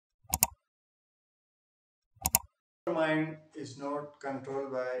Mind is not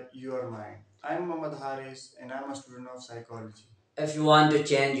controlled by your mind. I'm Muhammad Haris and I'm a student of psychology. If you want to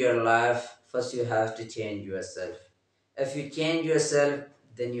change your life, first you have to change yourself. If you change yourself,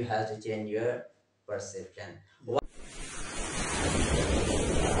 then you have to change your perception. Yeah.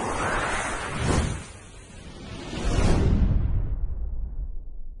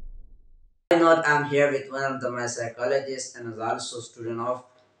 Why not? I'm here with one of my psychologists and is also student of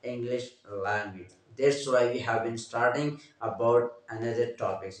English language. That's why we have been starting about another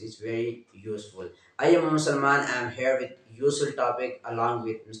topics. It's very useful. I am Musalman. I'm here with useful topic along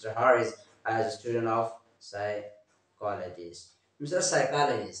with Mr. Harris as a student of psychologist. Mr.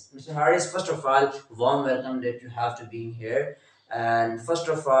 Psychologist, Mr. Harris, first of all, warm welcome that you have to being here. And first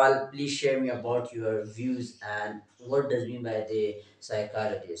of all, please share me about your views and what does mean by the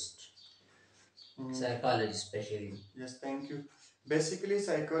psychologist. Psychology, especially. Yes, thank you. Basically,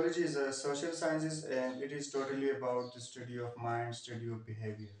 psychology is a social sciences and it is totally about the study of mind, study of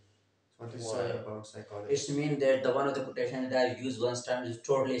behavior. So this is all Why? about psychology. It's mean that the one of the quotation that I've used once time is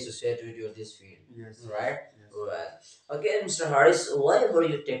totally associated with your this field, Yes, right? yes. Well, okay, Mr. Harris, why were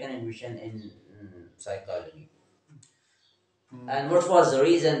you taken admission in psychology? And what was the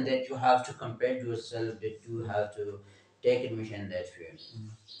reason that you have to compare yourself, that you have to take admission in that field?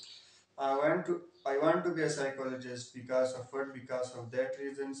 I want to be a psychologist because of what? Because of that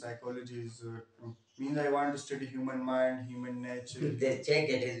reason, psychology is means I want to study human mind, human nature, They check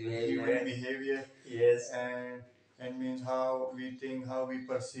it is human behavior. behavior, Yes. and means how we think, how we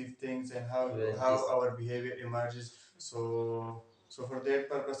perceive things, and how Well, how this. our behavior emerges. So for that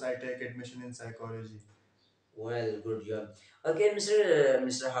purpose, I take admission in psychology. Well, good job. Okay,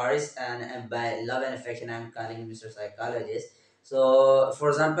 Mr. Harris, and by love and affection, I'm calling Mr. Psychologist. So, for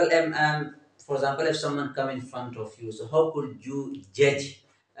example, if someone come in front of you, so how could you judge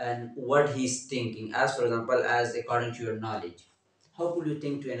and what he's thinking? As for example, as according to your knowledge, how could you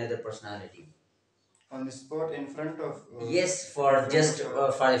think to another personality? On the spot in front of Yes, in for front just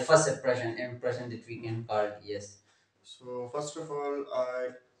of for the first impression that we can mm, call it. Yes, so first of all,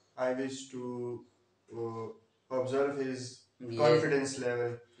 I wish to observe his yes, confidence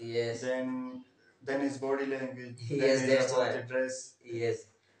level, yes, then his body language, then yes. his That's about why. the dress. Yes,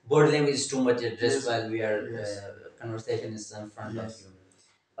 body language is too much addressed Yes, while we are yes, conversation is in front of yes.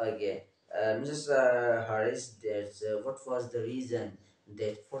 you. Okay, Mrs. Harris, that's what was the reason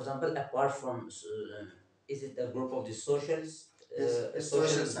that, for example, apart from is it a group of the socials, It's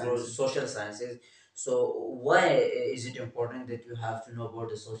social sciences. social sciences? So why is it important that you have to know about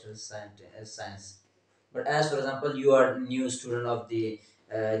the social science? But as for example, you are new student of the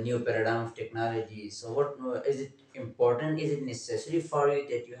new paradigm of technology. So what is it important? Is it necessary for you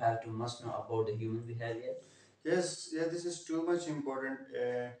that you have to must know about the human behavior? Yes, yeah, this is too much important,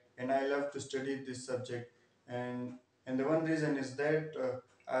 and I love to study this subject. And the one reason is that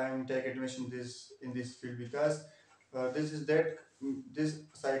I'm take admission this in this field because this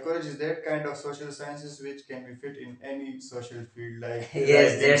psychology is that kind of social sciences which can be fit in any social field, like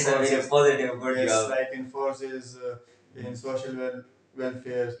Yes, in that's a very forces. positive good Yes, job. like in forces, in social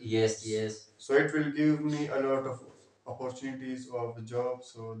welfare. Yes, yes. So it will give me a lot of opportunities of job.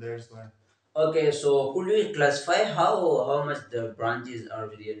 So that's why. Okay, so could you classify how much the branches are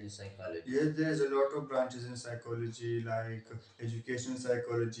within the psychology? Yes, there is a lot of branches in psychology like educational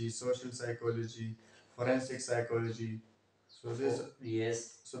psychology, social psychology, forensic psychology. So there's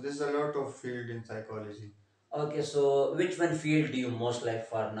Yes. so there's a lot of field in psychology. Okay, so which one field do you most like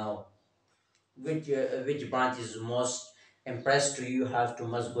for now? Which branch is most impressed to you have to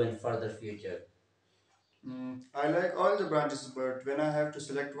must go in further future? I like all the branches, but when I have to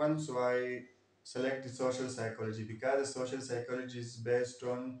select one, so I select the social psychology because the social psychology is based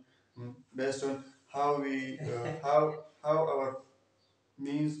on how we how our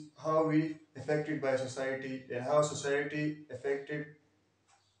means how we affected by society and how society By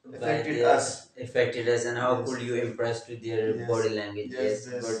affected their us. effectiveness and how Yes, could you impress with their body yes, language. yes, Yes,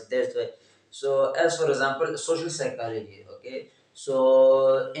 this. but that's why. So as for example social psychology, okay,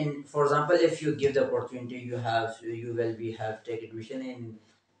 so in for example if you give the opportunity you will be have take admission in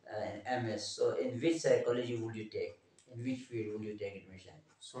MS, so in which psychology would you take, in which field would you take admission?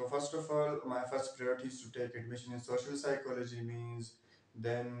 So first of all, my first priority is to take admission in social psychology means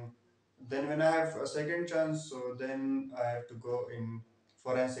then when I have a second chance, so then I have to go in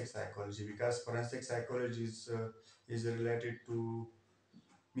forensic psychology because forensic psychology is related to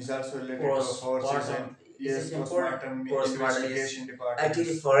is also related to horses Postmortem, and is yes, it important? postmortem Postmortem is investigation actually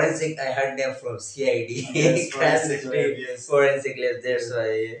departments. forensic. I heard them from Yes, CID, crime forensic lab. history, Yes, forensic lab. That's yes.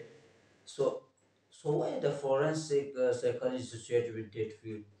 why. So, so why the forensic psychology associated with that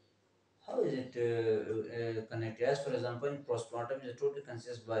field? How is it connected? As for example, in postmortem is totally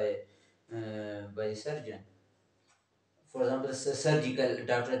consist by the surgeon. For example, the surgical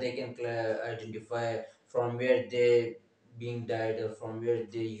doctor, they can identify from where they being died, or from where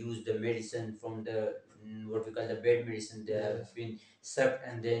they use the medicine, from the what we call the bed medicine they have Yes. been sucked,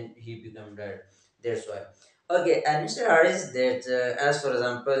 and then he become dead. That's why. Okay, and Mr. Harris, that as for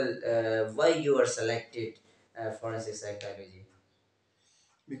example, why you are selected forensic psychology?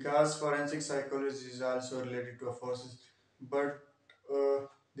 Because forensic psychology is also related to forces, but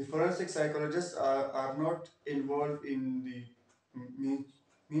the forensic psychologists are not involved in the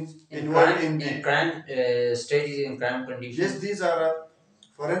means In involved crime, in in the. crime stages, in crime Yes, conditions. these are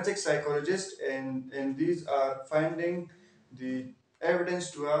forensic psychologists, and these are finding the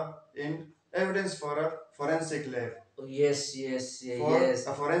evidence to a in evidence for a forensic lab, Oh, yes, yes, for yes.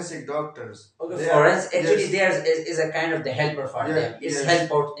 a forensic doctors. Okay, They are, forensic actually yes, there is a kind of the helper for yeah, them. It's yes,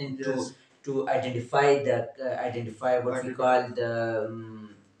 help out into yes. to identify the identify what we Identify. call the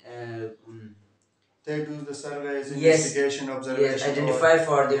They do the surveys, yes, investigation, yes, observation, or identify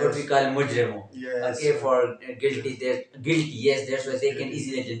for the what we yes, call mujrimu. yes, Okay, for guilty, yes, they guilty. Yes, that's why yes, they can guilty,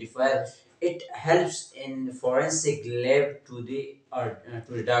 easily identify. yes, It helps in forensic lab to the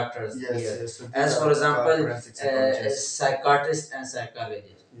to the doctors yes, here. yes. So these As for are example, forensic psychologists. psychiatrists and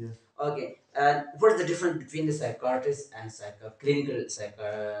psychologists. Yes. Okay, and what's the difference between the psychiatrist and clinical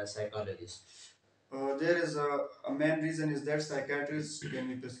psychologist? There is a main reason is that psychiatrists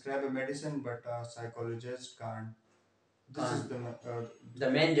can prescribe a medicine, but a psychologist can't. This is Con uh, the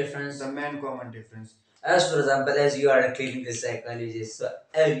main the difference. main common difference. As for example, as you are a clinical psychologist, so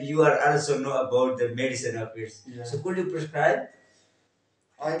you are also know about the medicine of it. Yeah. So could you prescribe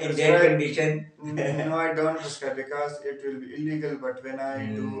I in that prescribe. condition? No, I don't prescribe because it will be illegal. But when I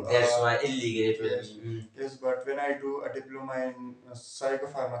do, That's why illegal it will yes, be. yes. But when I do a diploma in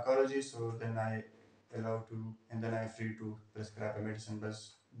psychopharmacology, so then I allow to, and then I free to prescribe a medicine. But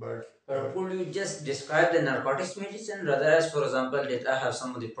But could you just describe the narcotics medicine rather as for example that I have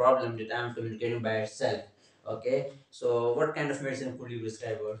some of the problem that I am communicating by itself. Okay, so what kind of medicine could you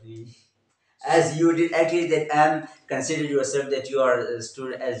prescribe for me? As you did actually that am consider yourself that you are a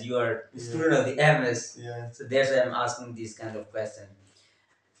student as you are a yeah, student of the MS. yeah. So that's why I'm asking these kind of question.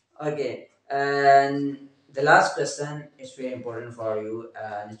 Okay, and the last question is very important for you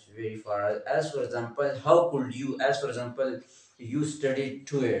and it's very for us. As for example, how could you, as for example, you studied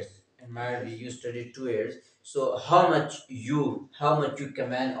 2 years in Marathi, Yes. you studied 2 years. So how much you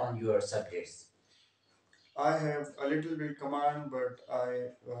command on your subjects, I have a little bit command, but I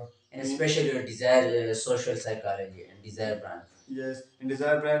and mean, especially your desire social psychology and desire branch. yes, in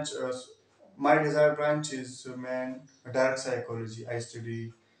desire branch, my desire branch is man dark psychology. I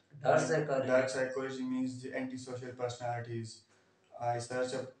study Dark dark psychology. psychology means the antisocial personalities. I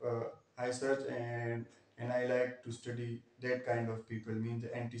search up, I search and I like to study that kind of people. Means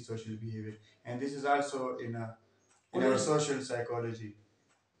the antisocial behavior, and this is also in Could our you social psychology.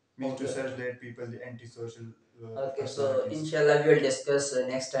 Means to okay. search that people the antisocial Okay, so personalities. inshallah we will discuss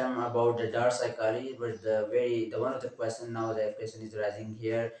next time about the dark psychology. But the one of the question now the question is rising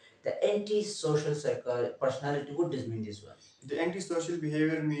here. The anti-social personality. What does mean this one? The antisocial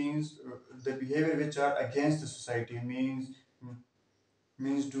behavior means the behavior which are against the society.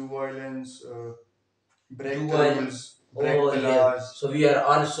 Means do violence, break Do the violence. rules, break Oh the yes. laws. So we are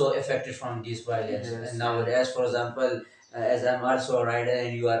also affected from this violence. And Yes, yes, nowadays, for example, as I'm also a rider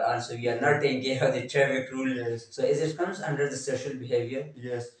and you are also, we are yeah, not taking care of the traffic rule. yes, So is it comes under the social behavior?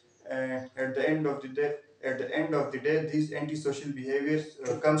 yes. At the end of the day, these antisocial behaviors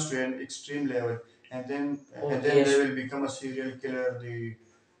comes to an extreme level, Oh and then they yes. will become a serial killer,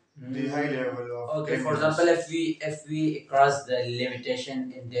 the high Mm, level of okay, for example, criminals. if we cross the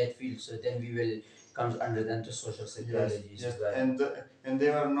limitation in that field, so then we will comes under the social Yes, psychology yes, as well. and they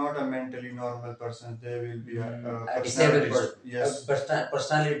are not a mentally normal person. They will be a A disabled personalities. Yes,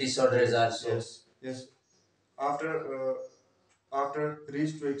 personality disorder is yes, also. yes, yes. After after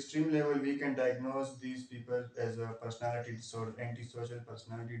reach to extreme level, we can diagnose these people as a personality disorder, antisocial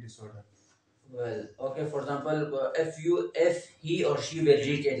personality disorder. Well, okay. For example, if he or she will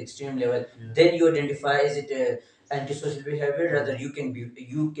reach at extreme level, Yeah. then you identify is it a antisocial behavior. Rather, Uh,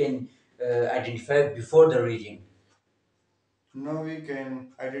 you can identify before the reaching. Now we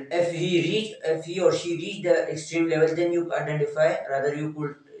can If he or she reach the extreme level, then you identify. Rather, you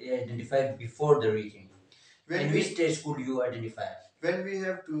could identify before the reaching. when In which we stage could you identify? when we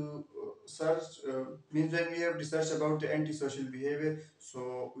have to search means when we have research about the antisocial behavior,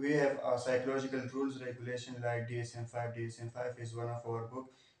 so we have psychological rules regulation like DSM-5. DSM-5 is one of our book.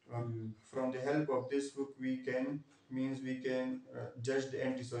 Mm. From the help of this book, we can means we can judge the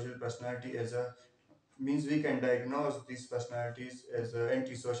antisocial personality as a means we can diagnose these personalities as a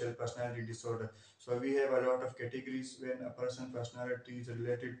antisocial personality disorder. So we have a lot of categories when a person personality is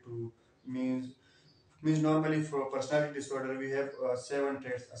related to means normally for personality disorder we have seven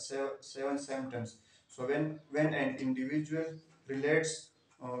traits, seven symptoms. So when an individual relates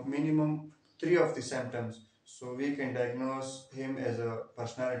minimum three of the symptoms, so we can diagnose him as a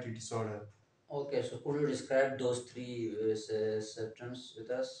personality disorder. Okay, so could you describe those three symptoms with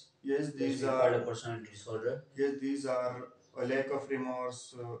us, Yes, which these we call a are personality disorder? yes these are a lack of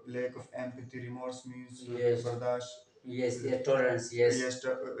remorse, lack of empathy. Remorse means Yes, bardash. yes, yeah, tolerance, yes. Yes,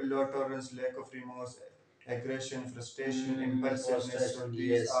 low tolerance, lack of remorse, aggression, frustration, impulsiveness. So Frustration, these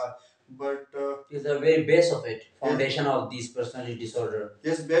yes. are, but Is the very base of it, yes, foundation of this personality disorder.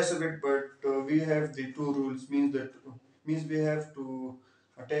 yes, best of it. But we have the two rules. Means we have to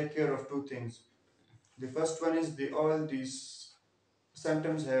take care of two things. The first one is the all these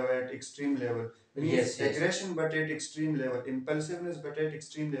symptoms have at extreme level. Means Yes, yes. aggression, but at extreme level. Impulsiveness, but at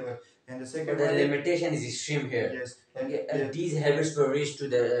extreme level. And the But second the one is limitation is extreme here. yes, and Okay, these habits were reached to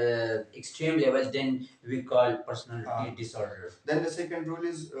the extreme level, then we call personality disorder. then the second rule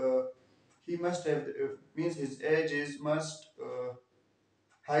is he must have means his age is must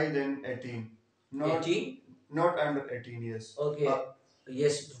higher than 18, not 18? not under 18 years. Okay.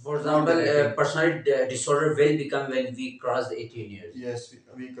 Yes, for More example, than 18. personality disorder will become when we cross the 18 years. Yes,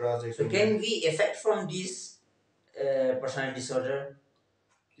 we cross So 18 can years. we affect from this personality disorder?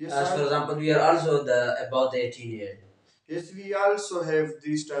 Yes, As for all, example, we are also the about the 18 year. yes, we also have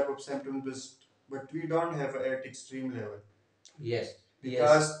these type of symptoms, but we don't have at extreme level Yes, yes.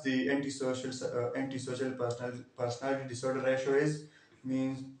 because the antisocial personality disorder ratio is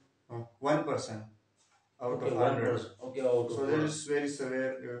means 1% out Okay, of one 100. person. Okay, out So of there one. is very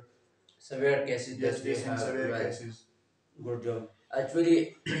severe. Severe cases Yes, that we yes, in have, severe right? cases. Good job.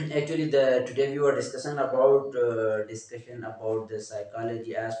 Actually, actually, the today we were discussion about the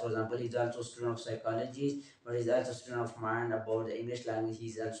psychology. As for example, he's also student of psychology, but he's also student of mind about the English language.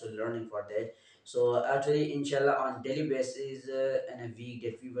 He's also learning for that. So actually, inshallah, on daily basis, in a week,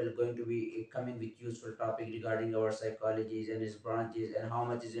 that we will going to be coming with useful topic regarding our psychologies and its branches and how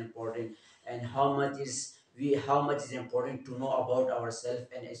much is important and how much is important to know about ourselves,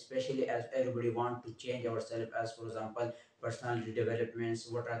 and especially as everybody want to change ourselves. As for example, personality developments,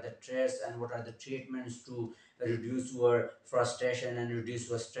 what are the traits and what are the treatments to reduce our frustration and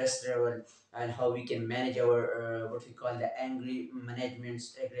reduce our stress level, and how we can manage our what we call the angry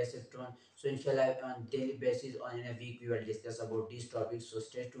management's aggressive tone. So inshallah, on daily basis, on in a week, we will discuss about these topics. So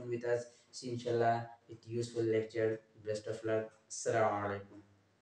stay tuned with us. See inshallah with useful lecture. Best of luck. Assalamu alaikum.